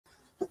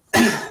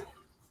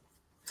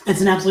It's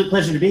an absolute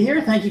pleasure to be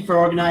here. Thank you for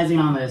organizing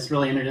on this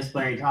really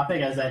interdisciplinary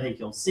topic. As I think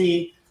you'll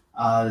see,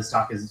 this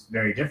talk is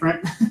very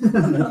different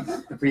than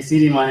the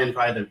preceding one, and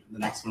probably the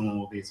next one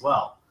will be as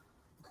well.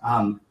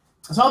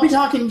 So I'll be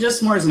talking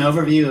just more as an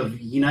overview of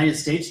United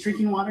States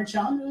drinking water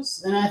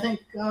challenges. And I think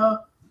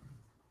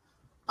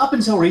up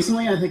until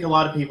recently, I think a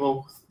lot of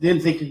people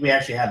didn't think we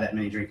actually had that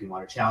many drinking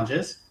water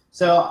challenges.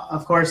 So,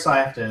 of course, I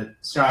have to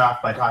start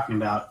off by talking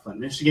about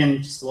Flint,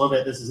 Michigan, just a little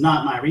bit. This is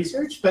not my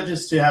research, but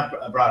just to have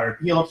a broader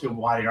appeal to a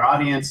wider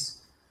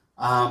audience.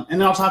 And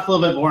then I'll talk a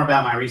little bit more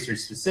about my research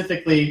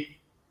specifically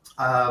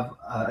of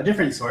a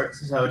different sort,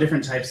 so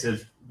different types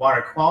of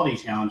water quality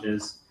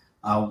challenges.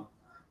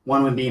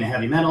 One would being a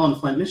heavy metal in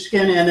Flint,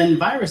 Michigan, and then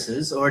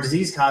viruses or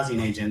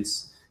disease-causing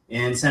agents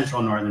in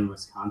central northern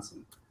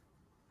Wisconsin.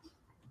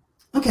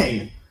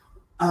 Okay,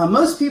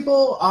 most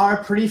people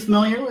are pretty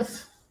familiar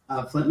with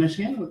Flint,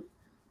 Michigan,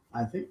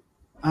 I think.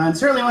 And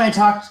certainly when I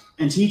talk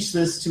and teach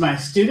this to my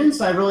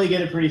students, I really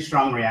get a pretty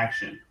strong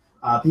reaction.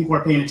 People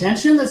are paying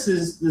attention. This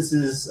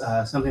is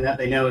something that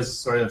they know is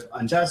sort of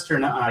unjust or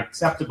not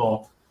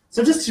acceptable.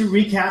 So just to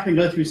recap and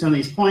go through some of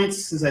these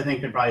points, because I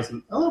think there's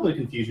probably a little bit of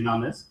confusion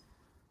on this.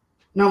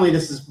 Normally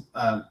this is,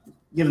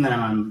 given that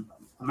I'm on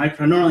a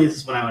microphone, normally this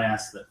is when I would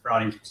ask for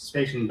audience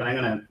participation, but I'm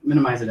going to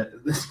minimize it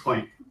at this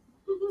point.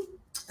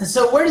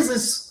 So where does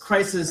this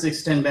crisis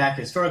extend back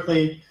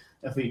historically?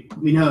 If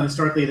we know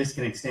historically this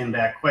can extend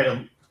back quite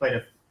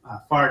a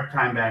far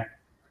time back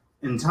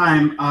in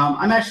time.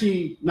 I'm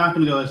actually not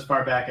going to go as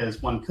far back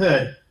as one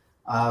could,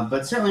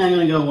 but certainly I'm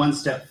going to go one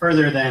step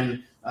further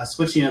than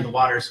switching of the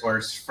water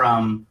source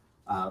from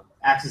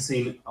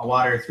accessing a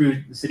water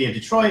through the city of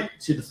Detroit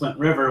to the Flint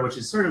River, which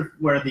is sort of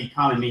where the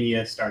common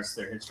media starts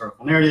their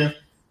historical narrative.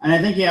 And I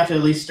think you have to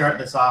at least start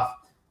this off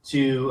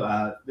to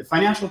the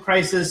financial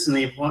crisis and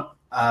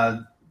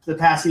the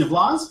passing of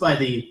laws by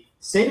the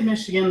state of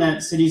Michigan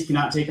that cities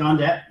cannot take on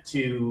debt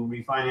to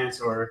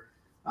refinance or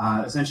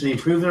essentially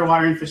improve their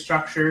water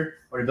infrastructure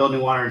or to build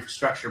new water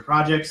infrastructure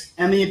projects,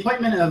 and the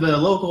appointment of a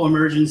local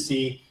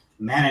emergency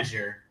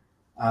manager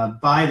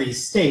by the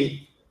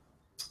state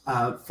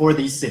for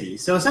these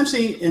cities. So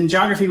essentially in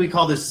geography we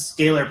call this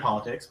scalar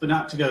politics, but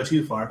not to go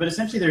too far, but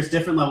essentially there's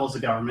different levels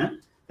of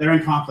government that are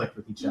in conflict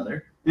with each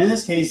other. And in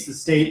this case, the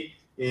state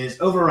is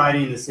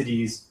overriding the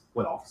city's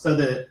will. So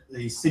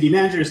the city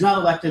manager is not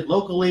elected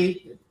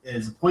locally, it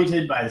is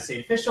appointed by the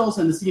state officials,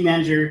 and the city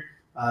manager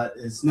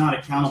is not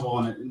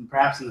accountable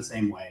perhaps in the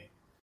same way.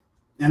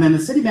 And then the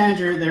city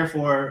manager,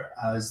 therefore,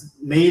 has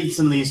made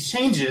some of these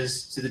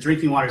changes to the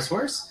drinking water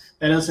source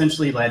that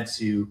essentially led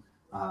to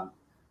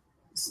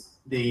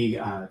the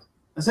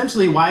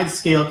essentially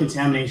wide-scale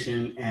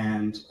contamination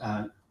and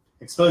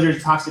exposure to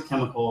toxic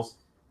chemicals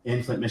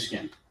in Flint,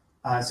 Michigan.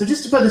 So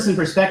just to put this in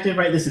perspective,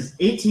 right, this is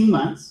 18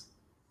 months,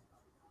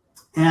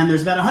 and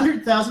there's about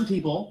 100,000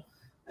 people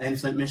in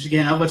Flint,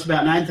 Michigan, of which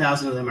about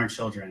 9,000 of them are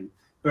children,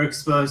 who are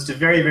exposed to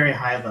very, very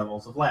high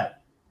levels of lead.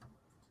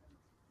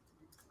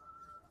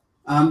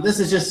 This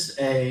is just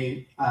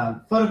a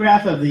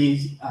photograph of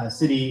the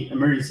city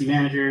emergency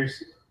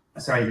managers,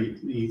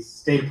 the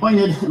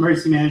state-appointed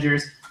emergency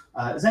managers,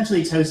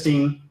 essentially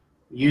toasting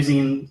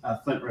using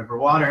Flint River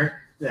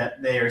water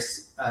that they are,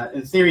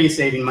 in theory,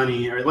 saving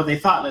money, or what they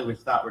thought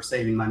were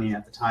saving money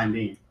at the time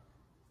being.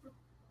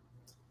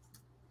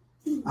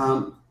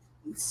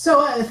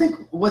 So I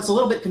think what's a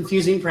little bit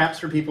confusing, perhaps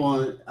for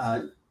people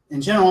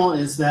in general,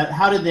 is that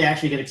how did they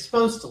actually get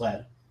exposed to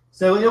lead?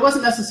 So it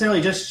wasn't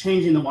necessarily just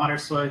changing the water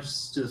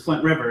source to the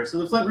Flint River. So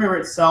the Flint River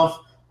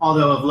itself,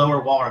 although of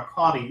lower water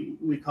quality,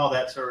 we call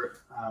that sort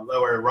of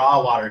lower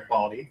raw water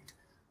quality.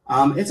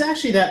 It's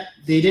actually that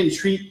they didn't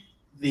treat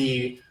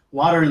the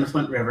water in the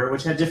Flint River,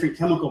 which had different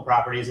chemical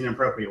properties, in an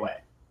appropriate way.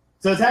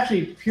 So it's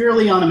actually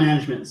purely on a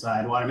management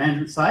side. Water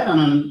management side,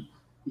 on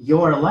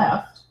your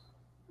left,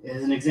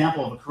 is an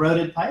example of a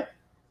corroded pipe.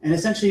 And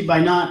essentially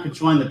by not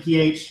controlling the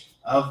pH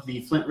of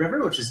the Flint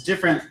River, which is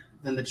different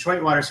than the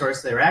Detroit water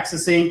source they were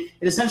accessing,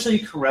 it essentially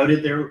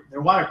corroded their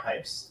water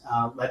pipes.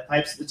 Lead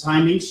pipes at the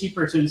time being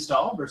cheaper to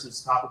install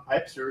versus copper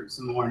pipes or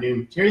some more new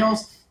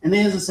materials. And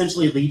they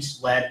essentially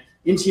leached lead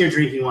into your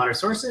drinking water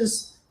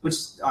sources, which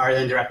are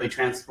then directly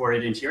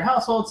transported into your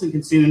households and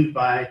consumed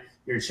by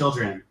your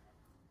children.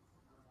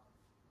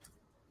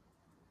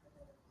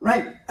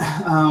 Right,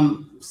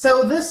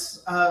 so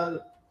this,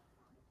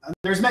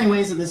 there's many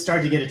ways that this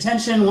started to get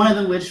attention. One of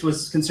them, which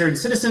was concerned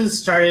citizens,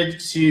 started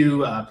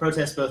to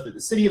protest both at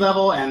the city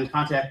level and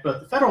contact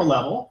both the federal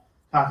level,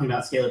 talking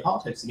about scalar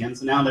politics again.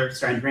 So now they're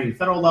starting to bring the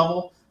federal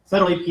level.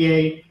 Federal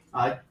EPA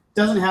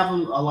doesn't have a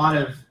lot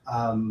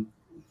of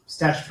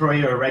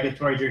statutory or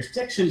regulatory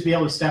jurisdiction to be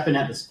able to step in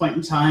at this point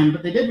in time,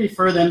 but they did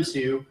refer them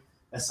to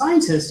a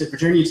scientist at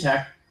Virginia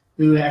Tech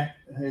who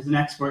is an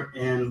expert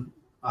in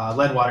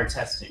lead water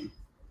testing.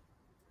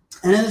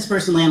 And then this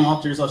person, Lan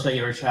Walters, I'll show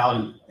you her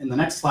child in the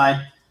next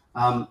slide.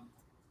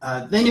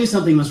 They knew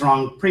something was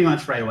wrong pretty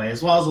much right away,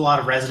 as well as a lot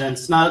of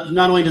residents. Not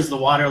only does the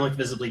water look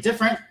visibly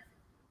different,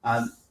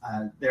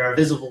 there are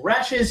visible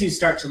rashes, you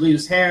start to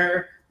lose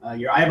hair,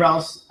 your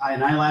eyebrows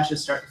and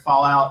eyelashes start to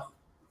fall out.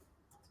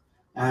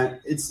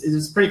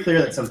 It's pretty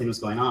clear that something was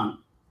going on.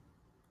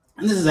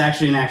 And this is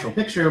actually an actual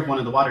picture of one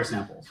of the water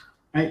samples,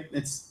 right?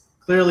 It's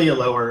clearly a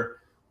lower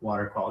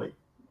water quality.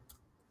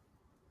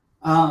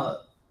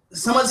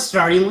 Somewhat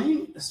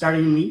surprisingly,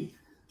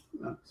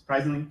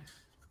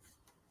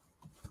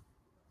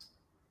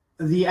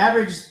 the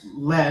average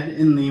lead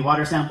in the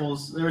water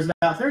samples, there was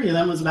about 30 of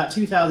them, was about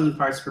 2,000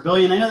 parts per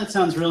billion. I know that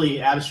sounds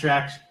really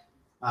abstract,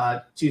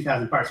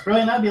 2,000 parts per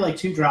billion. That would be like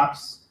 2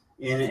 drops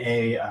in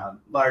a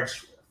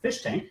large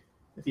fish tank.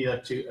 If you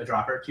have a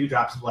dropper, 2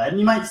 drops of lead. And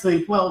you might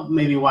think, well,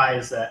 maybe why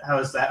is that? How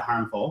is that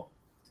harmful?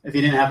 If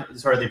you didn't have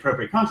sort of the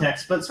appropriate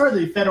context. But sort of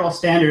the federal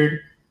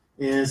standard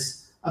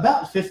is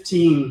about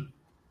 15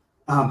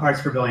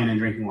 parts per billion in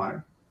drinking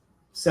water.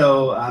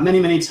 So many,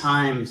 many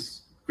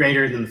times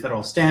greater than the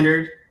federal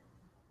standard.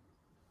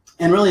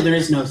 And really, there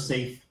is no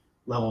safe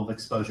level of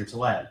exposure to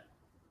lead.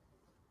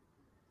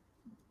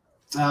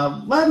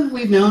 Lead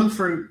we've known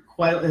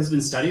has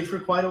been studied for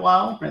quite a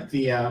while. Right?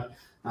 The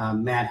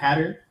Mad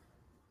Hatter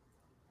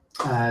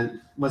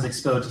was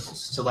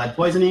exposed to lead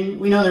poisoning.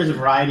 We know there's a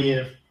variety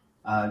of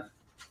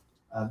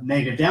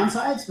negative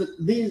downsides, but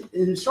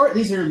in short,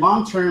 these are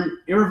long-term,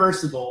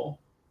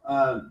 irreversible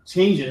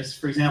changes.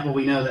 For example,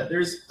 we know that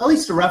there's at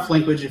least a rough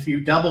linkage. If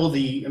you double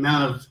the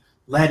amount of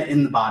lead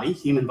in the body,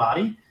 human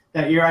body,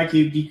 that your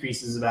IQ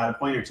decreases about a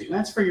point or 2. And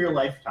that's for your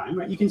lifetime,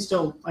 right? You can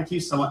still, IQ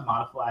is somewhat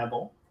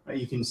modifiable, right?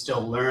 You can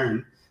still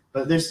learn,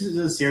 but this is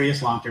a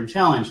serious long-term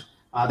challenge.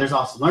 There's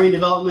also learning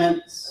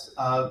development,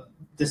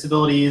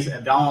 disabilities,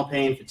 abdominal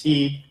pain,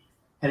 fatigue,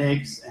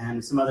 headaches,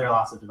 and some other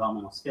loss of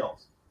developmental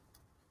skills.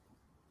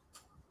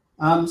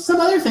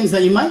 Some other things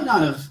that you might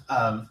not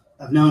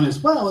have known as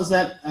well is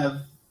that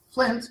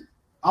Flint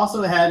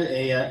also had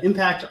an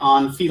impact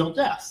on fetal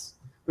deaths,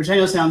 which I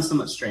know sounds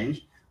somewhat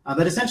strange.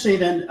 But essentially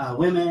then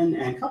women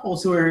and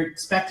couples who were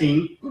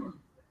expecting,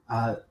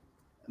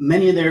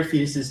 many of their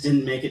fetuses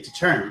didn't make it to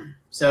term.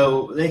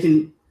 So they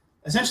can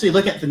essentially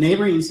look at the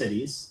neighboring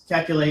cities,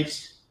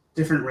 calculate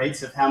different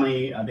rates of how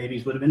many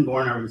babies would have been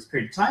born over this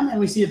period of time, and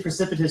we see a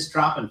precipitous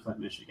drop in Flint,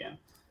 Michigan.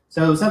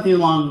 So something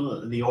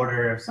along the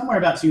order of somewhere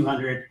about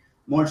 200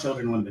 more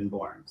children would have been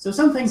born. So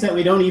some things that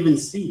we don't even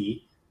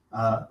see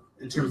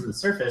in terms of the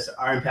surface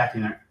are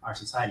impacting our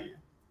society.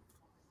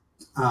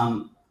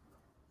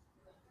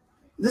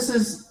 This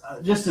is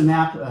just a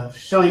map of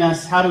showing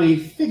us how do we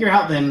figure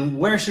out then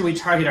where should we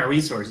target our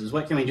resources?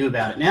 What can we do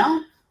about it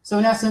now? So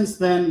in essence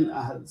then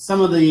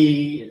some of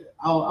the,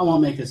 I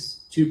won't make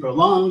this too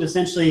prolonged.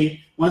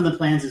 Essentially one of the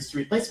plans is to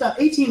replace about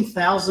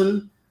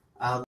 18,000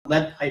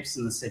 lead pipes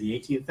in the city,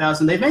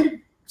 18,000. They've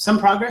made some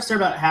progress. They're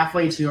about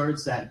halfway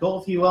towards that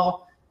goal, if you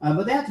will.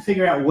 But they have to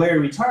figure out where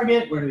do we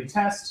target, where do we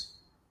test.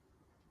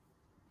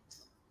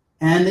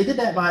 And they did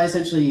that by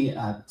essentially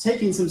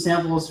taking some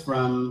samples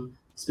from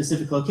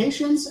specific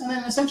locations and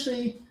then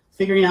essentially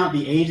figuring out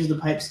the age of the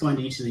pipes going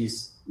to each of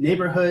these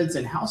neighborhoods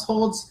and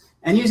households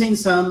and using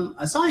some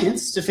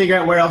science to figure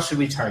out where else should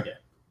we target.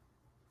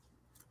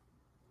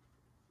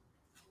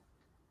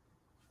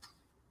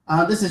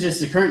 This is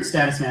just the current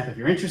status map if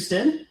you're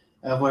interested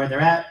of where they're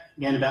at.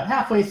 Again, about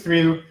halfway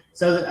through.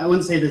 So I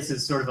wouldn't say this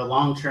is sort of a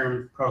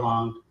long-term,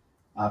 prolonged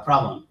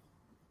problem.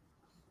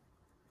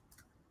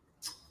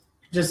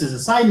 Just as a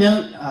side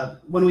note,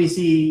 when we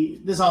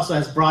see, this also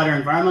has broader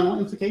environmental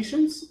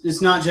implications.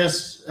 It's not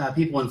just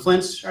people in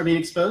Flint are being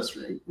exposed,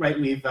 right?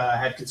 We've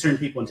had concerned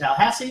people in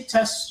Tallahassee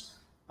test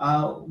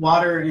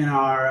water in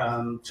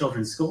our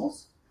children's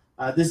schools.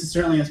 This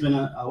certainly has been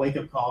a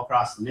wake-up call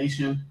across the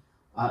nation.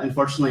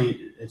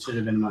 Unfortunately, it should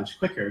have been much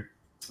quicker.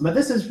 But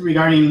this is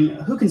regarding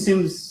who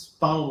consumes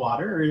bottled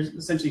water, or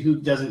essentially who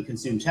doesn't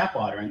consume tap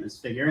water in this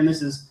figure. And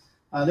this is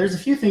there's a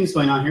few things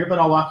going on here, but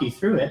I'll walk you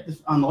through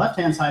it. On the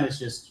left-hand side is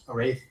just a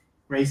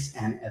race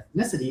and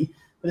ethnicity,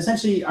 but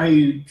essentially, are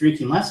you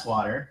drinking less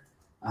water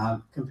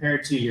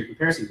compared to your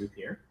comparison group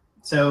here?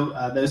 So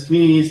those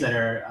communities that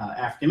are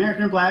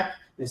African-American or Black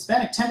and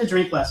Hispanic tend to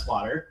drink less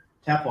water,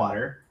 tap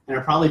water, and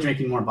are probably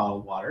drinking more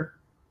bottled water.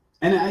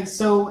 And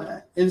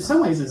so in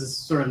some ways, this is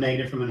sort of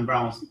negative from an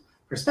environmental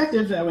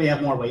perspective that we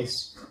have more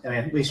waste, that we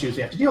have waste streams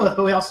we have to deal with,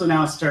 but we also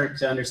now start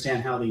to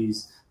understand how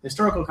these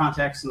historical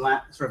context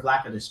and sort of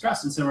lack of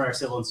distrust in some of our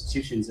civil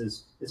institutions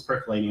is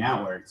percolating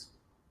outwards.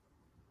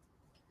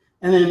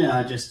 And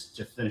then just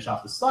to finish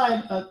off the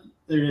slide,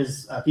 there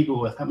is people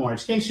with more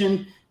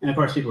education, and of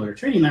course people who are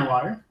treating their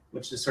water,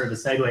 which is sort of a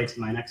segue to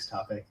my next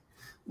topic,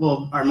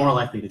 are more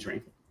likely to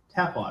drink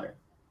tap water.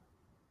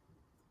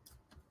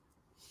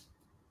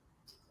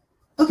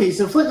 Okay,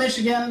 so Flint,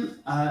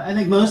 Michigan, I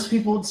think most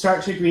people would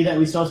start to agree that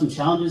we still have some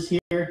challenges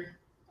here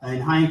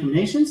in high-income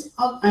nations.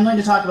 I'm going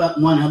to talk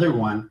about one other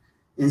one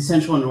in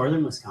central and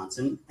northern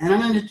Wisconsin, and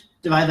I'm going to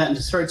divide that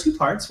into sort of 2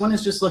 parts. One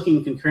is just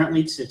looking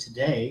concurrently to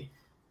today,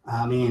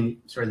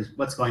 meaning sort of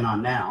what's going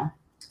on now,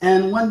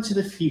 and one to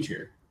the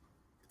future.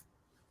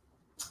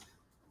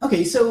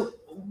 Okay, so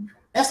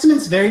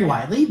estimates vary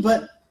widely,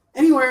 but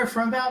anywhere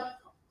from about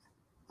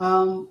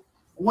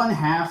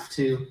 1/2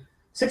 to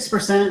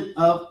 6%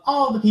 of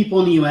all the people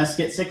in the U.S.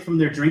 get sick from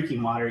their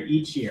drinking water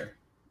each year,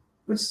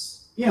 which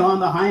on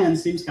the high end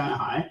seems kind of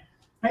high,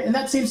 right? And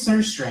that seems sort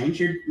of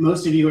strange.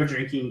 Most of you are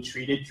drinking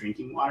treated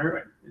drinking water.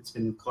 Right? It's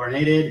been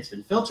chlorinated, it's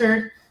been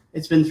filtered,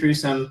 it's been through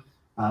some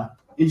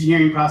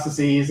engineering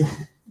processes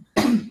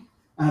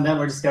that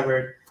were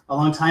discovered a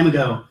long time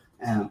ago.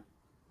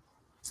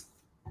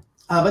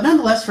 But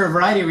nonetheless, for a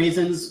variety of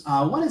reasons,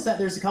 one is that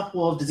there's a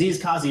couple of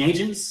disease-causing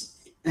agents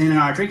in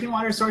our drinking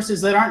water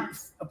sources that aren't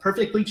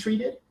perfectly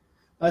treated.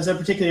 So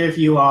particularly if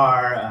you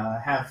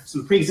have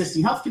some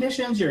pre-existing health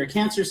conditions, you're a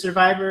cancer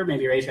survivor,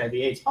 maybe you're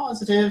HIV/AIDS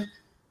positive,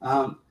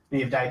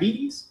 maybe have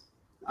diabetes,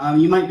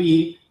 you might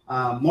be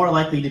more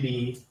likely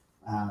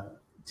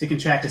to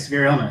contract a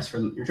severe illness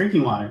from your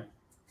drinking water.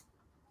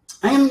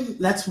 And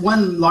that's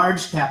one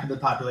large cap of the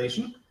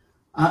population.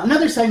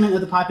 Another segment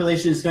of the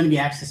population is going to be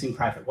accessing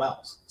private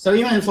wells. So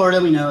even in Florida,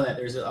 we know that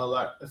there's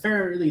a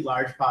fairly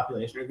large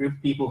population, or a group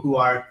of people who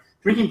are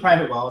drinking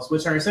private wells,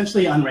 which are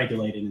essentially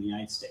unregulated in the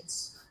United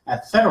States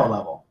at the federal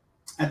level.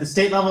 At the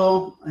state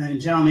level, in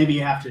general, maybe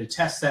you have to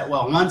test that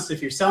well once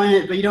if you're selling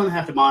it, but you don't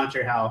have to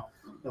monitor how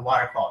the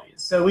water quality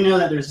is. So we know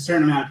that there's a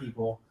certain amount of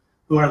people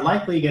who are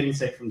likely getting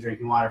sick from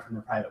drinking water from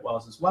their private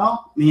wells as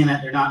well, meaning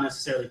that they're not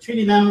necessarily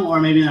treating them, or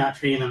maybe they're not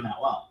treating them that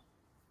well.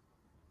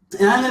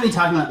 And I'm going to be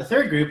talking about the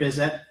third group is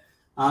that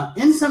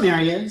in some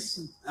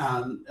areas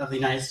of the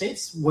United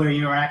States where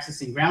you are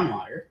accessing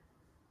groundwater,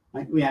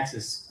 like we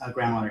access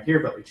groundwater here,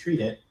 but we treat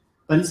it.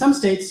 But in some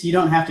states, you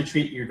don't have to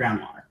treat your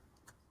groundwater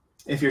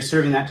if you're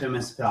serving that to a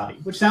municipality,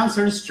 which sounds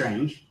sort of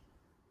strange.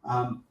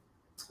 And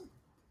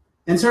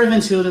sort of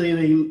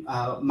intuitively,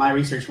 my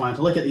research wanted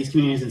to look at these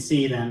communities and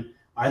see then,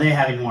 are they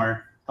having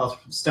more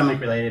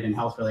stomach-related and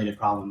health-related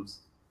problems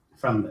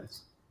from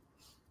this?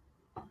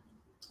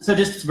 So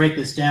just to break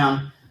this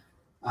down,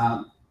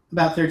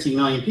 about 13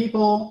 million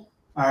people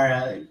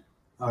or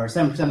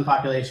 7% of the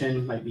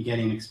population might be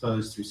getting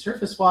exposed through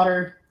surface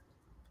water,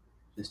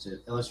 just to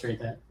illustrate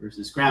that,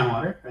 versus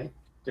groundwater, right?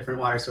 Different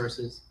water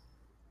sources.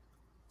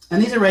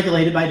 And these are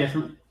regulated by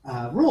different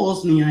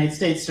rules. In the United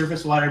States,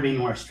 surface water being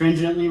more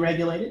stringently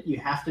regulated. You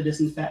have to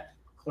disinfect,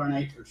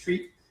 chlorinate, or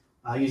treat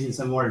using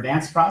some more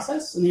advanced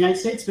process in the United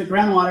States, but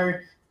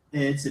groundwater,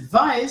 it's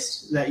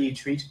advised that you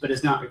treat, but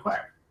is not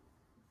required.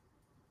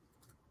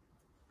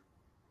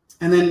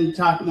 And then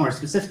talk more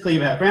specifically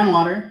about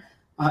groundwater.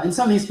 In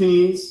some of these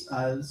communities,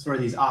 sort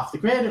of these off the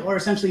grid or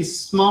essentially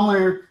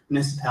smaller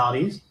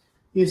municipalities,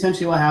 you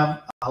essentially will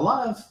have a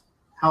lot of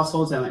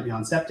households that might be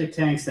on septic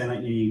tanks, that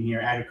might be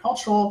near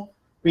agricultural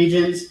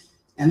regions,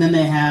 and then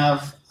they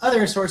have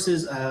other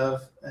sources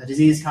of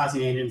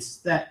disease-causing agents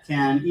that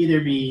can either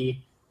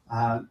be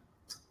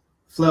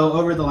flow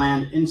over the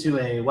land into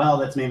a well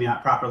that's maybe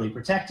not properly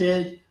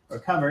protected or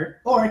covered,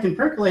 or it can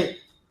percolate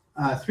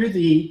through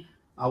the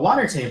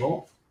water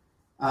table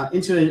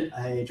into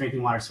a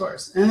drinking water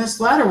source. And this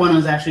latter one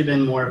has actually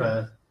been more of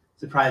a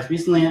surprise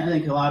recently. I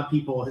think a lot of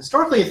people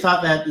historically have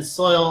thought that the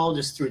soil,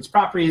 just through its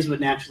properties, would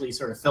naturally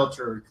sort of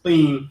filter or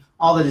clean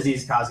all the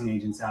disease-causing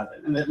agents out of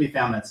it, and that we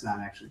found that's not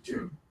actually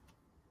true.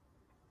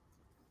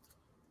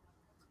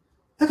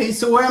 Okay,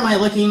 so where am I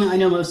looking? I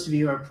know most of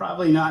you are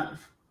probably not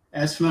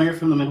as familiar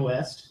from the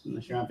Midwest,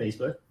 unless you're on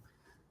Facebook.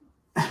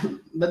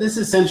 But this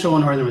is central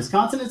and northern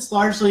Wisconsin. It's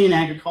largely an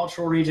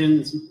agricultural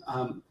region.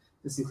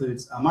 This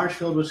includes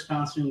Marshfield,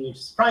 Wisconsin, which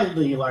is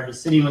probably the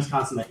largest city in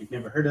Wisconsin that you've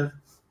never heard of,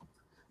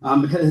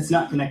 because it's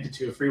not connected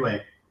to a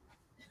freeway.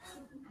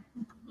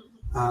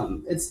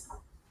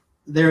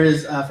 There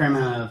is a fair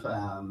amount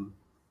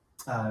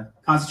of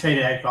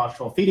concentrated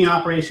agricultural feeding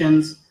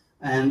operations,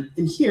 and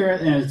in here,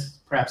 and it's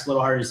perhaps a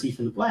little harder to see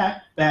from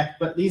the back,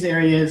 but these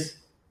areas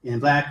in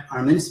black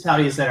are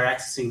municipalities that are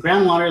accessing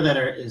groundwater that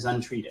is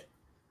untreated.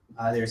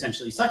 They're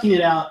essentially sucking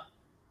it out,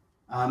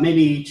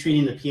 maybe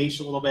treating the pH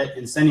a little bit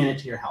and sending it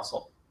to your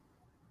household.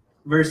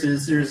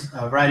 Versus there's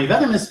a variety of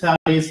other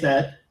municipalities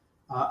that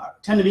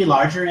tend to be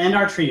larger and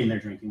are treating their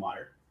drinking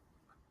water.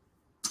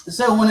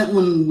 So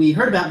when we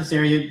heard about this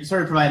area, we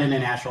sort of provided a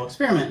natural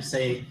experiment to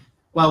say,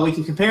 well, we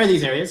can compare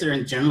these areas. They're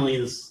in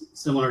generally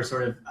similar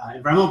sort of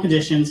environmental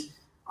conditions.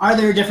 Are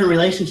there different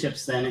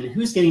relationships then, and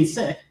who's getting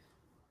sick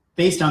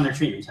based on their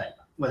treatment type,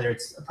 whether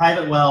it's a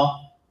private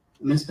well,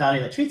 a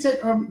municipality that treats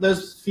it, or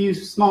those few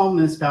small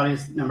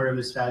municipalities, number of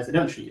municipalities that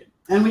don't treat it.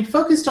 And we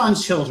focused on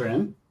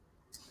children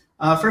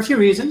for a few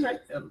reasons, right?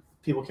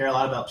 People care a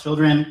lot about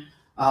children,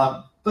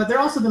 but they're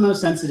also the most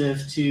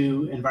sensitive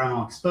to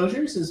environmental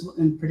exposures,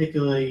 and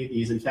particularly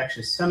these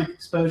infectious stomach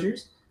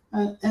exposures.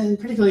 And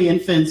particularly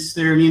infants,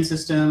 their immune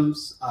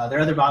systems,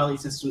 their other bodily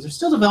systems are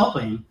still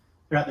developing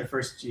throughout their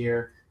first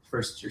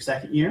or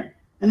second year,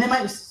 and they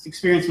might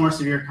experience more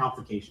severe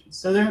complications.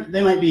 So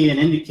they might be an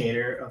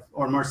indicator of,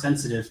 or more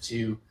sensitive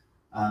to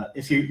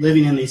if you're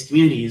living in these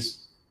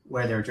communities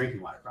where there are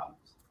drinking water problems.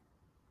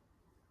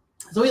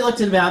 So we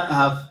looked at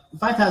about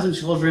 5,000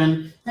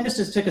 children and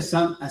just took a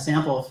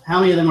sample of how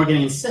many of them were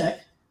getting sick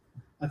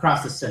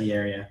across the study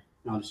area.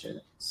 And I'll just share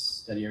that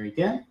study area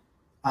again.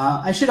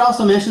 I should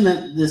also mention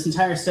that this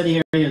entire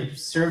study area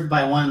is served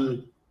by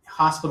one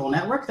hospital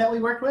network that we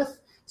worked with.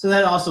 So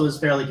that also was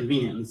fairly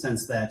convenient in the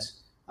sense that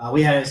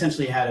we had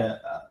essentially had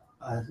a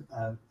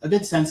a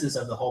good census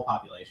of the whole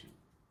population.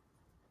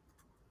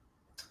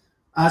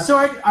 So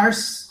our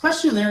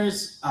question there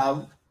is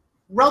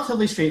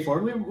relatively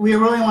straightforward. We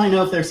really want to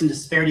know if there's some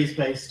disparities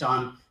based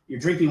on your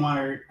drinking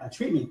water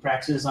treatment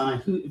practices on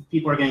who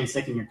people are getting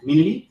sick in your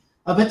community.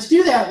 But to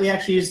do that, we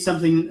actually used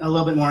something a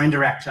little bit more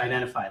indirect to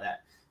identify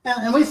that.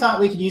 And we thought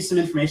we could use some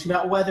information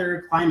about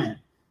weather, climate,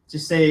 to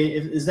say,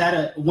 is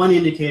that one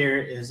indicator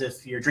is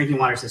if your drinking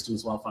water system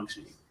is well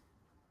functioning.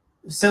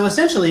 So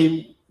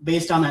essentially,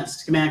 based on that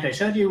schematic I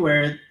showed you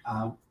where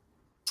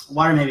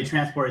water may be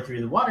transported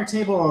through the water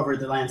table or over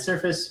the land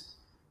surface,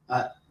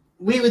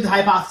 we would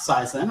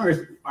hypothesize then,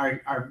 or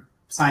our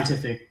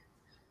scientific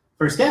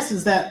first guess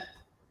is that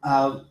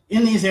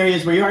in these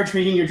areas where you are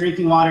treating your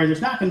drinking water,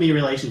 there's not going to be a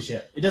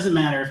relationship. It doesn't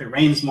matter if it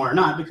rains more or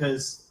not,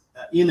 because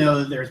you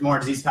know there's more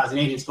disease-causing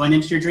agents going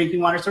into your drinking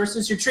water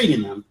sources, you're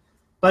treating them.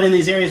 But in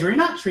these areas where you're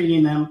not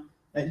treating them,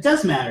 it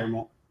does matter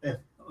more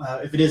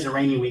if it is a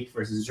rainy week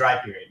versus a dry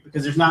period,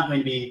 because there's not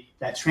going to be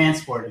that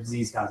transport of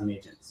disease-causing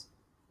agents.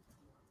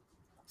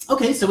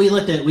 Okay, so we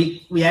looked at,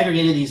 we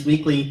aggregated these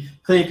weekly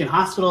clinic and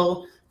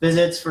hospital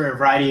visits for a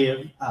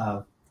variety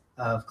of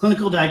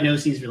clinical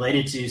diagnoses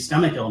related to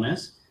stomach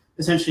illness,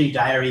 essentially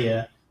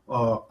diarrhea,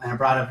 and a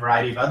broad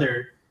variety of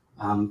other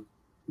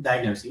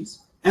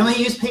diagnoses. And we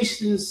used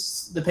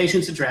the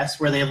patient's address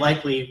where they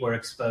likely were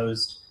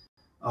exposed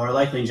or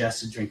likely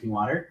ingested drinking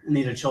water, and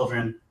these are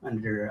children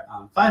under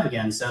 5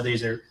 again. So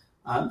these are,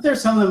 there's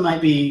some of them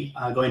might be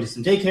going to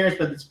some daycares,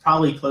 but it's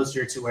probably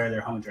closer to where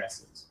their home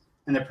address is,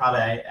 and they're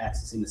probably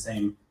accessing the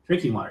same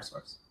drinking water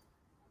source.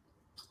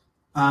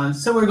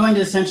 So we're going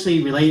to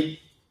essentially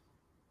relate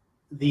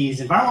these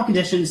environmental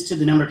conditions to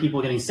the number of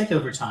people getting sick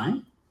over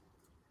time,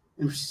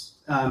 in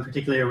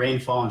particular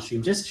rainfall and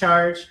stream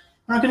discharge.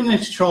 We're not going to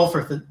control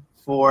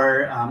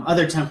for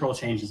other temporal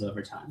changes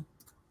over time.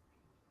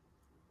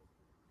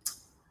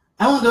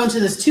 I won't go into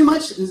this too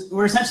much.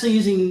 We're essentially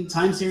using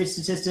time series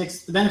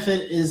statistics. The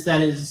benefit is that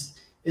it is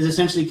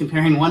essentially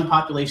comparing one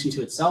population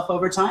to itself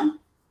over time.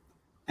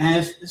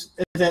 And if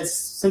that's,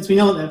 since we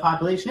know what that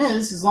population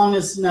is, as long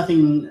as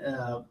nothing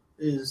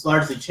is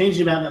largely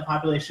changing about that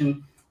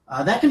population,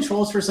 that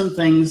controls for some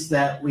things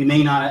that we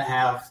may not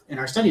have in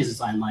our studies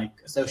design, like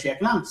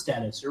socioeconomic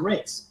status or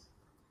race.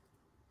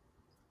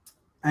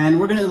 And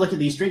we're going to look at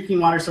these drinking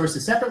water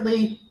sources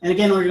separately. And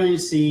again, we're going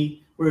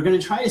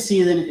to try to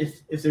see then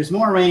if there's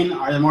more rain,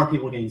 are there more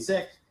people getting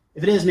sick?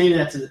 If it is, maybe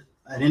that's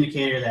an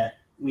indicator that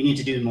we need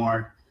to do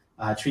more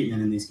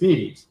treatment in these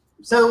communities.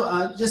 So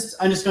I'm just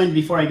going to,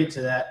 before I get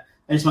to that,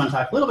 I just want to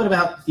talk a little bit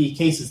about the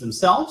cases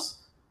themselves.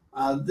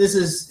 This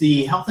is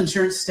the health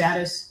insurance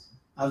status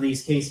of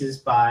these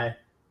cases of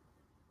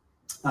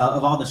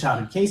all the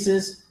childhood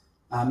cases,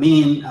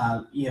 meaning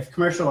you have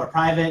commercial or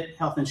private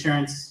health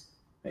insurance,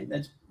 right?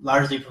 That's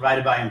largely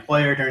provided by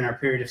employer during our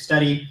period of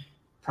study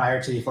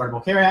prior to the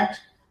Affordable Care Act.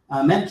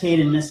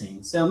 Medicaid and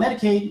missing. So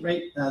Medicaid,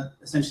 right,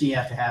 essentially you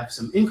have to have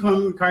some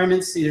income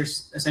requirements, either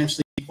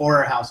essentially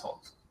for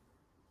households.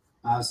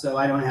 So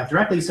I don't have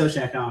directly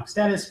socioeconomic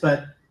status,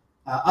 but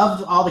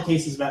of all the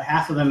cases, about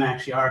half of them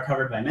actually are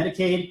covered by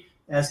Medicaid,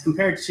 as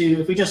compared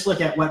to, if we just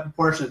look at what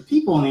proportion of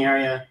people in the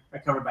area are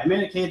covered by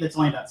Medicaid, that's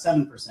only about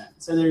 7%.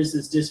 So there's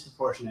this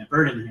disproportionate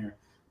burden here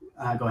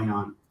going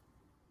on.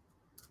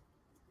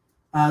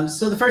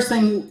 So the first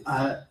thing,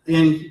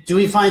 again, do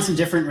we find some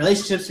different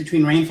relationships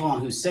between rainfall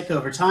and who's sick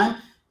over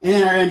time? And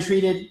in our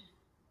untreated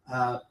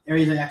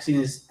areas of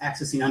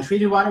accessing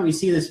untreated water, we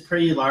see this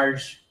pretty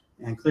large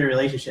and clear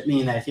relationship,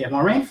 meaning that if you have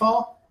more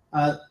rainfall,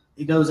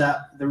 it goes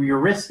up, your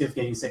risk of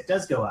getting sick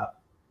does go up.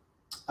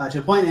 To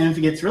a point, and if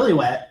it gets really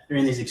wet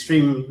during these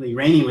extremely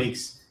rainy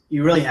weeks,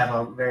 you really have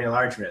a very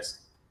large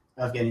risk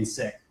of getting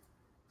sick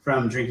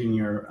from drinking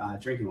your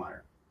drinking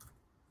water.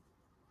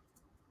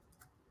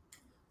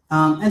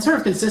 And sort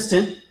of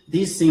consistent,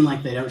 these seem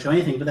like they don't show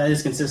anything, but that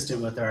is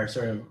consistent with our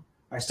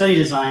our study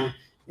design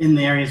in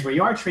the areas where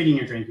you are treating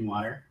your drinking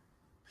water,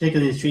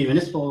 particularly these treated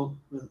municipal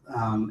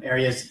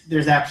areas.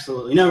 There's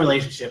absolutely no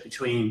relationship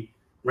between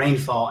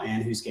rainfall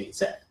and who's getting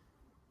sick.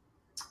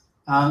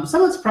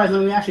 Somewhat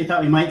surprisingly, we actually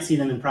thought we might see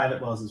them in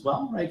private wells as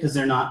well, right? Because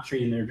they're not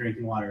treating their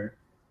drinking water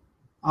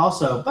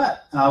also.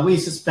 But we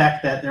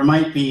suspect that there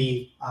might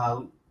be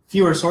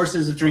fewer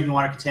sources of drinking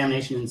water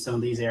contamination in some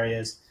of these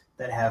areas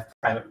that have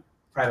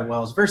private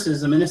wells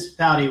versus a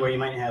municipality where you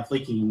might have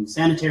leaking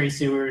sanitary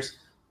sewers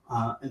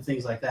and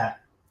things like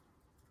that.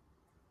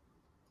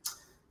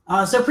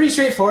 So pretty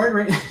straightforward,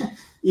 right?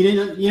 You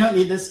don't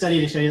need this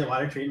study to show you that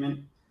water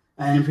treatment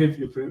and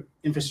improved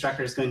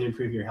infrastructure is going to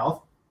improve your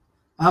health.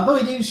 But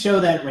we do show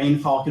that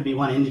rainfall could be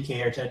one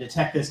indicator to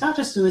detect this, not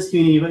just in this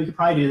community, but we could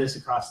probably do this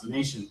across the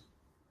nation.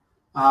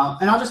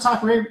 And I'll just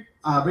talk very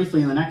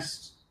briefly in the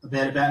next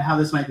bit about how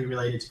this might be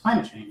related to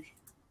climate change.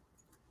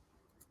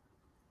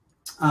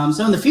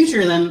 So in the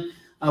future, then,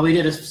 we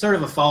did a sort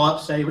of a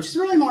follow-up study, which is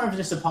really more of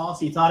just a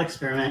policy thought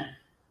experiment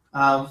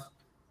of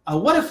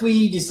what if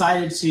we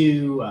decided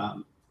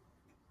to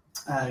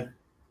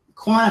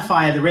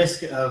quantify the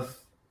risk of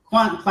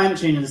climate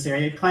change in this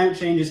area. Climate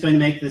change is going to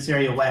make this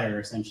area wetter,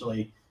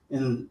 essentially,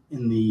 in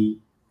the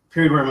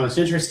period we're most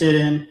interested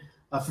in.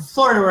 For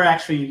Florida,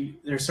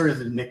 there's sort of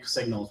the mixed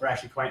signals. We're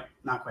actually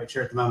not quite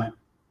sure at the moment.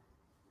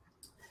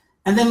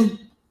 And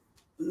then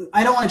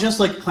I don't want to just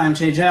look at climate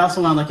change. I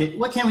also want to look at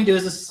what can we do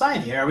as a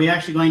society. Are we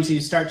actually going to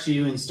start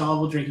to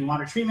install drinking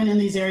water treatment in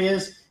these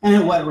areas, and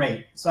at what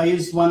rate? So I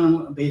used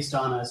one based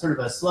on a sort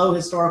of a slow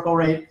historical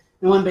rate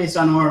and one based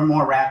on a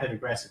more rapid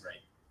aggressive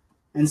rate,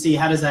 and see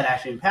how does that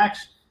actually impact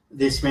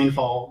this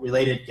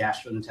rainfall-related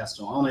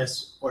gastrointestinal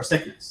illness or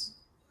sickness.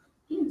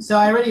 So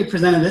I already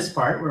presented this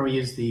part where we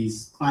use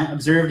these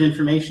observed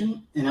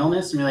information in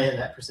illness and related to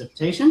that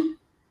precipitation.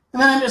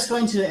 And then I'm just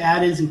going to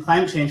add in some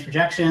climate change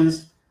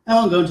projections. I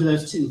won't go into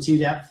those in too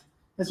depth,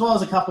 as well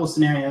as a couple of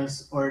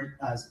scenarios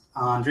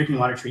on drinking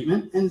water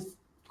treatment and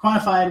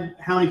quantified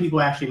how many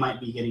people actually might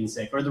be getting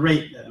sick or the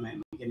rate that might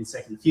be getting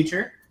sick in the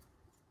future.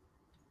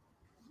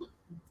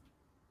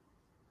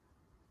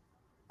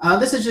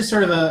 This is just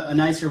sort of a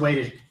nicer way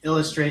to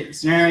illustrate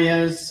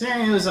scenarios.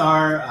 Scenarios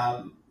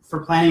are, for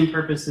planning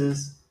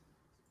purposes,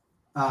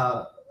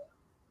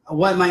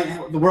 what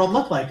might the world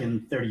look like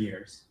in 30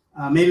 years.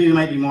 Maybe we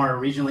might be more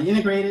regionally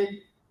integrated.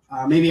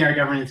 Maybe our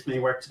governments may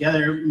work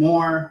together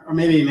more, or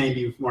maybe it may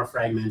be more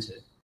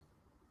fragmented.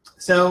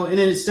 So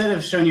instead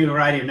of showing you a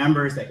variety of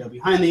numbers that go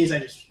behind these, I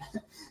just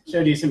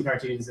showed you some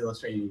cartoons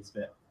illustrating these a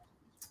bit.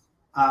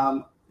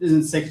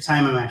 In the sake of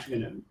time, I'm actually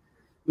going to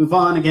move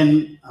on.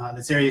 Again,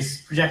 this area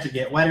is projected to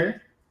get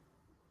wetter.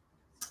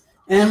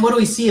 And what do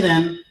we see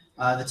then?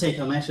 The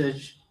take-home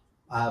message.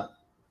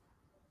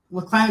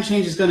 With climate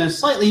change is going to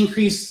slightly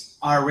increase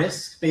our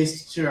risk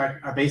based to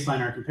our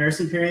baseline, our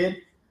comparison period,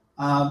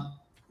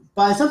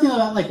 by something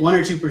about like 1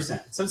 or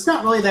 2%. So it's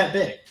not really that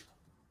big,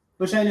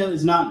 which I know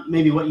is not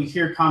maybe what you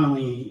hear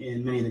commonly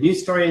in many of the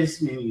news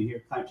stories. Maybe you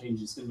hear climate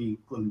change is going to be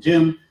gloom and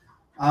doom.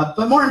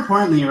 But more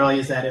importantly, really,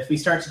 is that if we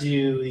start to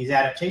do these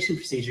adaptation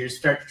procedures,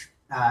 start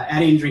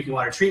adding drinking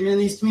water treatment in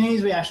these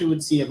communities, we actually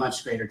would see a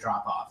much greater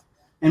drop-off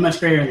and much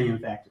greater than the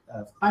impact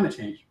of climate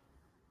change.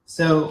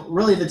 So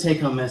really the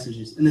take-home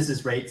messages, and this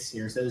is rates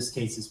here, so this is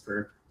cases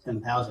per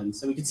 10,000.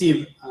 So we could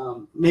see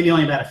maybe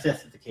only about a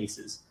fifth of the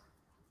cases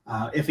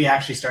if we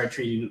actually start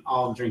treating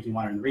all the drinking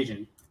water in the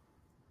region.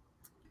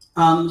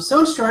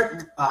 So in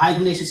short, high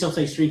contamination still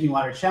face drinking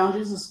water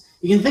challenges.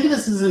 You can think of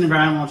this as an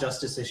environmental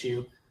justice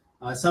issue.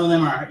 Some of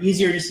them are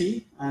easier to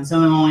see, and some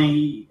of them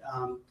only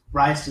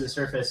rise to the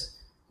surface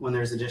when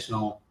there's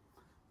additional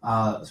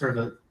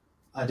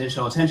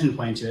additional attention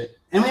point to it.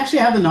 And we actually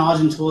have the knowledge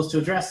and tools to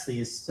address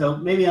these. So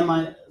maybe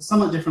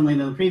somewhat differently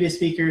than the previous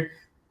speaker,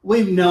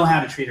 we know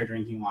how to treat our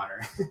drinking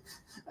water.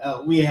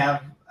 We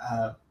have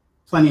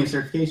plenty of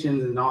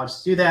certifications and knowledge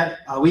to do that.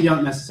 We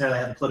don't necessarily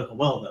have the political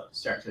will, though, to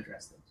start to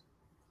address those.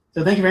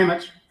 So thank you very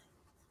much.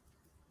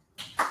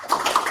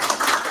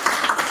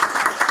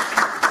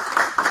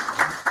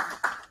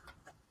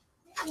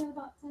 We have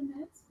about 10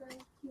 minutes for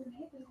Q&A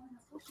if anyone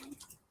has questions.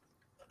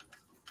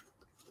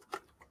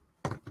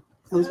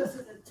 So this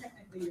isn't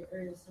technically your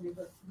area of study,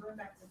 but going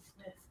back to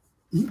Smith,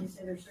 you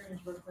say they're starting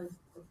to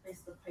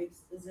replace the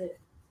pipes. Is it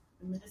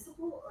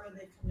municipal, or are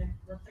they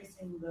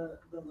replacing the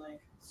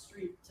like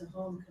street to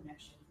home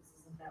connection?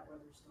 Because isn't that where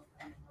they're still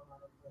finding a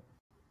lot of the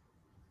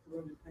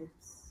corroded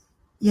pipes?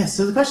 Yes,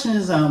 so the question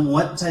is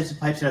what types of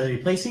pipes are they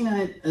replacing?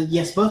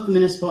 Yes, both the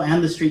municipal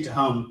and the street to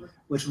home,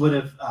 which would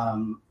have,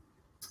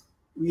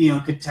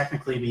 could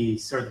technically be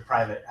sort of the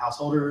private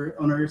householder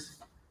owners,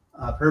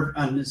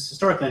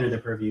 historically under their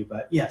purview,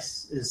 but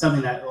yes, it's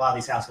something that a lot of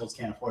these households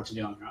can't afford to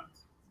do on their own.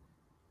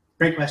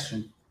 Great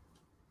question.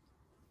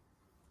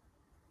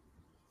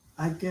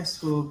 I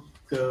guess we'll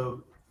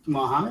go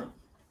Mohammed.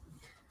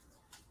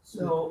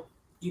 So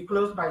you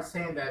close by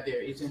saying that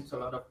there isn't a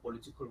lot of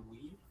political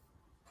will.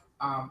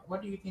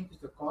 What do you think is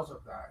the cause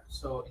of that?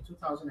 So in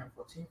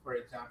 2014, for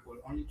example,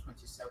 only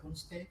 27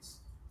 states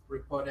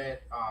reported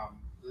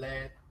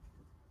lead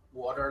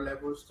water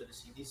levels to the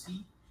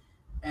CDC.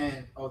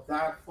 And of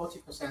that,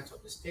 40%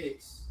 of the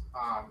states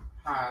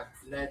had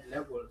lead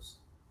levels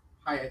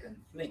higher than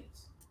Flint,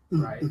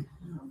 right?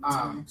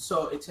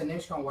 So it's a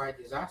nationwide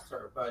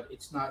disaster, but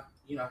it's not,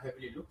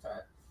 heavily looked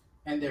at.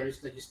 And there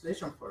is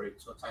legislation for it.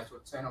 So Title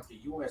 10 of the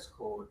U.S.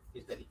 Code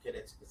is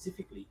dedicated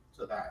specifically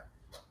to that.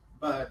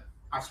 But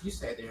as you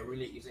said, there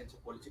really isn't a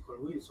political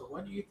will. So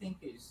what do you think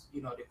is,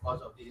 the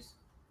cause of this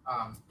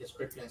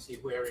discrepancy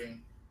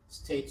wherein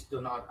states do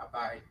not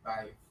abide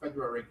by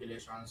federal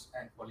regulations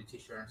and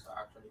politicians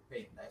are actually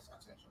paying less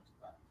attention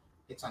to that?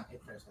 It's an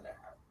interest that I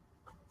have.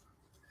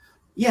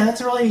 Yeah,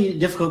 that's a really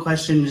difficult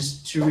question.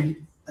 Just to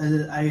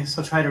I guess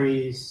I'll try to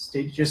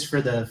restate just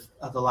for the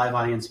live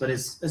audience, but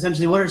it's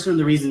essentially what are some of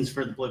the reasons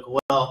for the political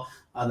will?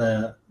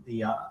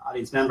 The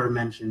audience member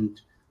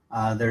mentioned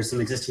there's some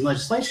existing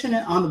legislation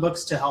on the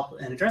books to help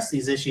and address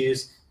these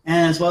issues,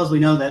 and as well as we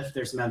know that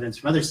there's some evidence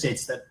from other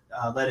states that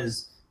that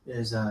is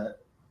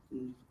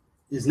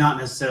not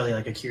necessarily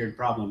like a cured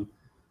problem.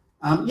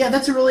 Yeah,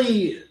 that's a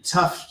really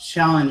tough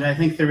challenge. I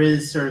think there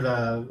is sort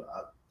of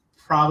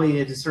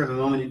probably a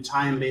moment in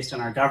time based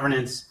on our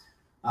governance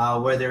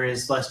where there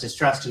is less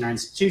distrust in our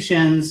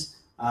institutions.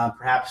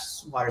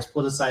 Perhaps water is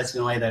politicized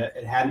in a way that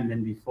it hadn't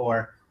been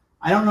before.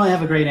 I don't really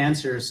have a great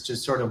answer as to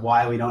sort of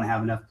why we don't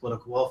have enough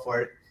political will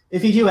for it.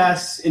 If you do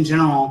ask in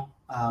general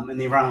in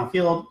the environmental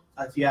field,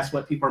 if you ask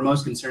what people are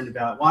most concerned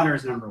about, water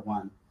is number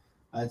one.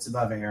 It's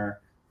above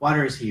air.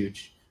 Water is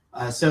huge.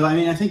 So I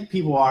mean, I think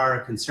people are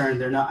concerned.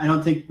 They're not. I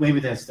don't think maybe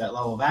that's that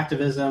level of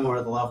activism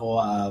or the level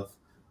of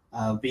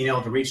being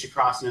able to reach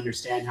across and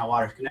understand how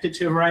water is connected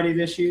to a variety of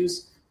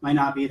issues might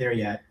not be there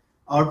yet.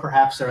 Or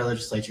perhaps our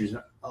legislatures,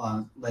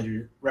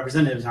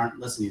 representatives aren't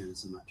listening to this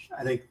so much.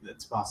 I think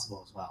that's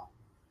possible as well.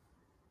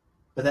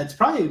 But that's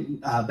probably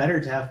better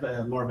to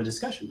have more of a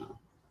discussion now.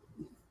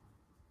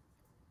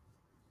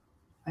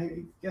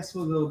 I guess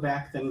we'll go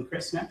back then,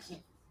 Chris, next.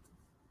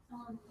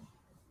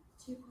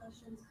 Two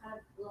questions kind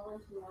of roll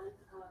into one.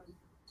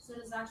 So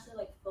does actually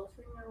like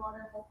filtering your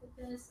water help with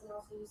this? And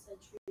also you said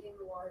treating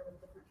the water with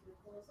different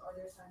chemicals. Are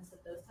there signs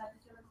that those types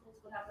of chemicals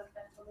would have an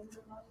effect on the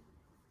body?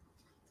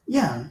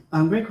 Yeah,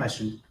 great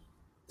question.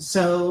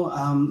 So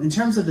in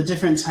terms of the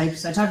different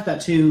types, I talked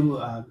about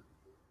two,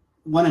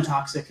 one a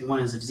toxic and one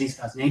is a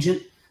disease-causing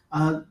agent.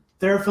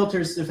 There are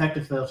filters,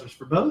 effective filters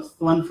for both.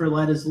 The one for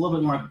lead is a little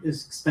bit more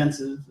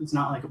expensive. It's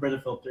not like a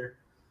Brita filter,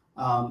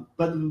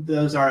 but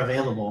those are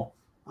available.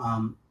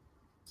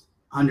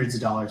 Hundreds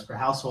of dollars per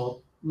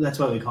household. That's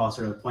what we call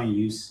sort of a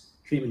point-of-use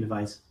treatment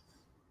device.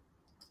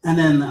 And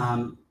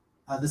then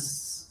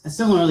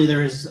similarly,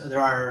 there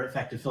are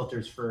effective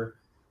filters for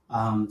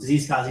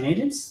disease-causing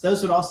agents.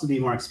 Those would also be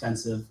more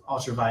expensive,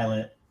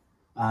 ultraviolet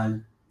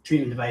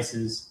treatment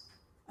devices.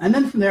 And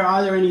then from there,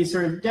 are there any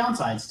sort of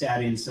downsides to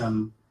adding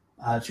some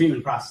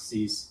treatment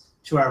processes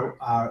to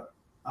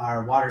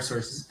our water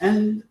sources?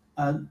 And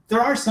there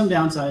are some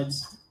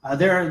downsides.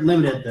 They're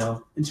limited,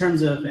 though. In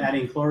terms of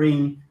adding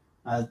chlorine,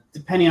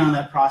 depending on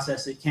that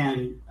process, it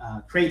can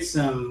create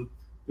some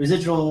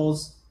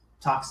residuals,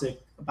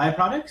 toxic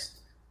byproducts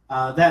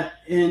that,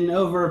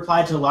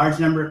 applied to a large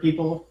number of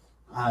people,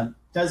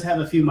 does have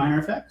a few minor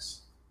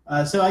effects.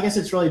 So I guess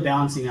it's really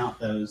balancing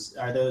out those.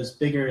 Are those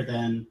bigger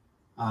than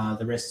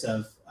the risks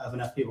of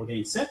enough people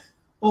getting sick?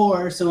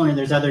 Or similarly,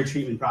 there's other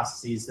treatment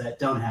processes that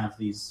don't have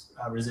these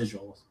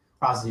residual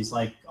processes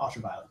like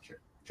ultraviolet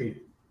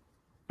treatment.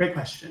 Great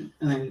question.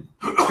 And then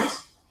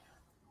Chris?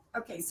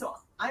 Okay, so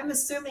I'm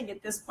assuming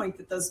at this point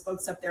that those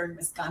folks up there in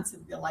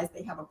Wisconsin realize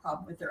they have a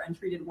problem with their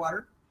untreated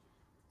water.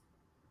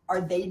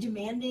 Are they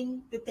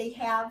demanding that they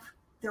have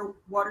their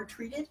water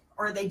treated?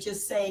 Or are they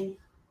just saying,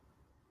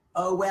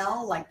 oh,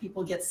 well, like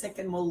people get sick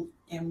and we'll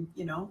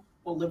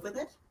live with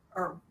it?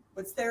 Or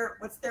what's their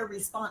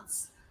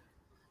response?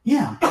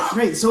 Yeah,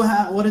 great. So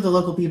what do the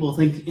local people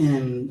think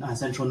in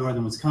central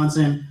northern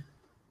Wisconsin?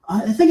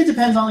 I think it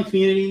depends on the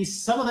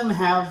communities. Some of them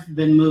have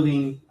been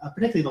moving,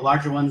 particularly the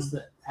larger ones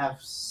that have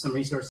some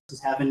resources,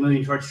 have been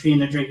moving towards treating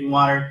their drinking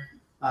water.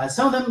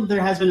 Some of them,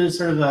 there has been a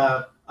sort of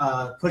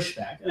a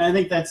pushback. And I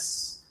think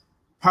that's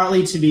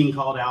partly to being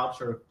called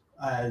out or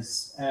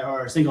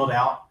singled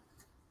out.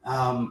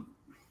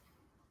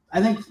 I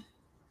think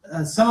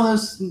some of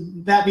those,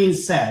 that being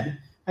said,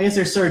 I guess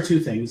there's sort of two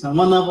things. On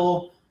one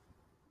level,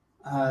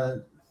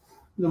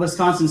 the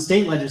Wisconsin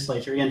state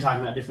legislature, again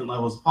talking about different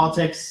levels of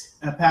politics,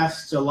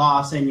 passed a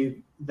law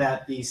saying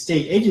that the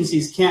state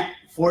agencies can't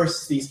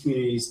force these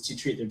communities to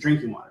treat their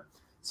drinking water.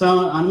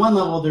 So on one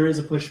level, there is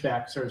a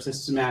pushback, sort of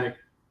systematic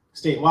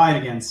statewide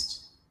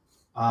against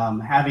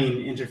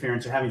having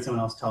interference or having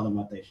someone else tell them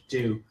what they should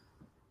do.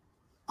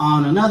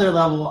 On another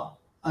level,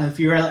 if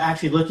you're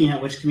actually looking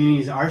at which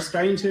communities are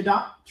starting to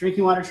adopt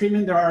drinking water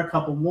treatment, there are a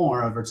couple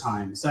more over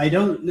time. So I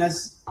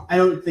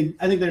think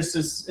there's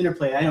this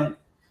interplay.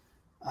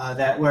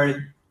 That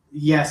where,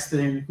 yes,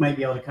 they might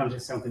be able to come to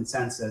some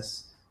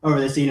consensus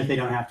over this, even if they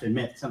don't have to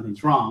admit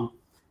something's wrong.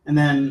 And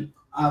then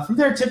from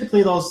there,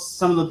 typically,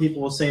 some of the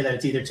people will say that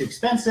it's either too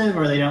expensive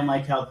or they don't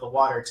like how the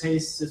water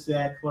tastes if they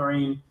add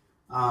chlorine.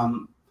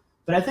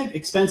 But I think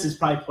expense is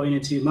probably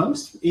pointed to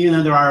most, even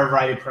though there are a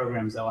variety of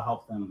programs that will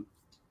help them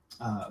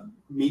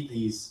meet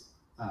these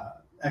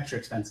extra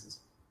expenses.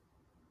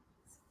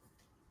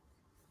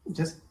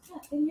 Just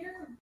in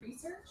your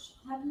research,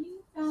 have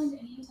you found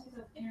any type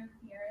of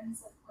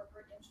interference of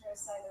corporate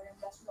interests, either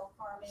industrial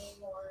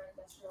farming or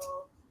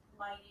industrial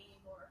mining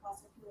or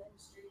fossil fuel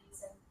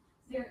industries, and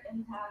their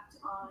impact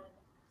on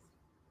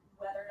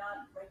whether or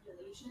not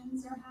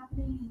regulations are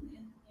happening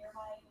in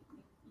nearby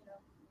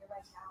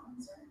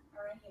towns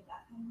or any of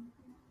that kind of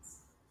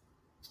interference?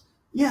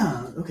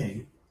 Yeah,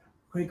 okay.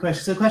 Great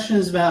question. So the question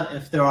is about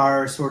if there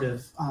are sort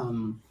of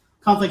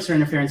conflicts or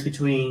interference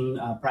between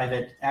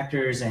private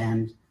actors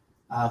and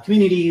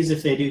communities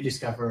if they do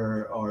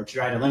discover or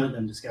try to limit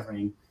them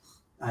discovering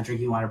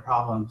drinking water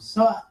problems.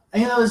 So I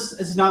know this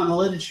is not in the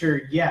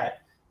literature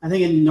yet. I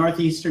think in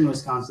northeastern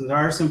Wisconsin, there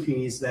are some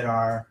communities that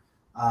are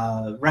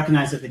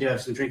recognize that they do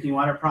have some drinking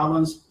water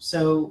problems.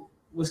 So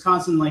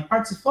Wisconsin, like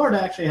parts of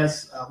Florida, actually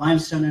has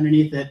limestone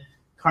underneath it,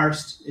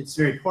 karst. It's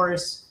very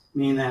porous,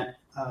 meaning that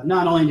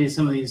not only do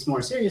some of these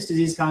more serious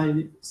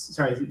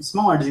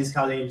smaller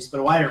disease-causing agents, but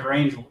a wider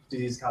range of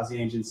disease-causing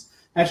agents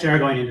actually are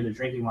going into the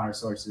drinking water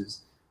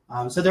sources.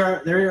 So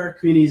there are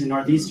communities in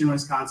northeastern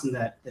Wisconsin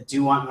that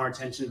do want more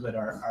attention, but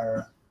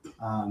are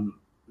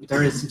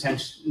there is some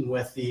tension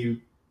with the,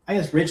 I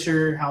guess,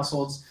 richer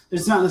households.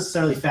 It's not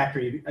necessarily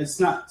it's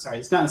not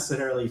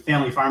necessarily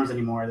family farms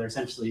anymore. They're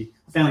essentially,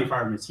 a family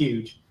farm is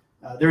huge.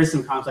 There is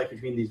some conflict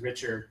between these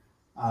richer,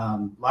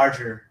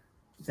 larger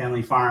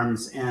family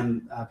farms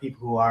and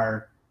people who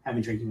are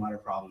having drinking water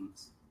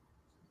problems.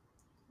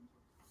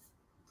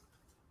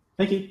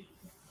 Thank you.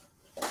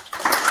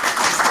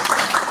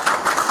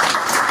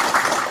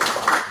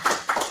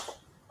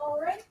 All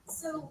right,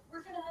 so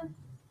we're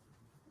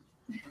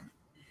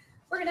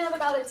gonna have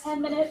about a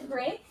 10-minute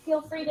break.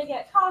 Feel free to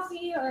get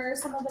coffee or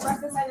some of the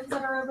breakfast items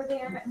that are over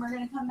there, and we're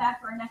gonna come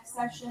back for our next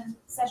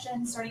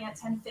session starting at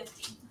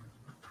 10:50.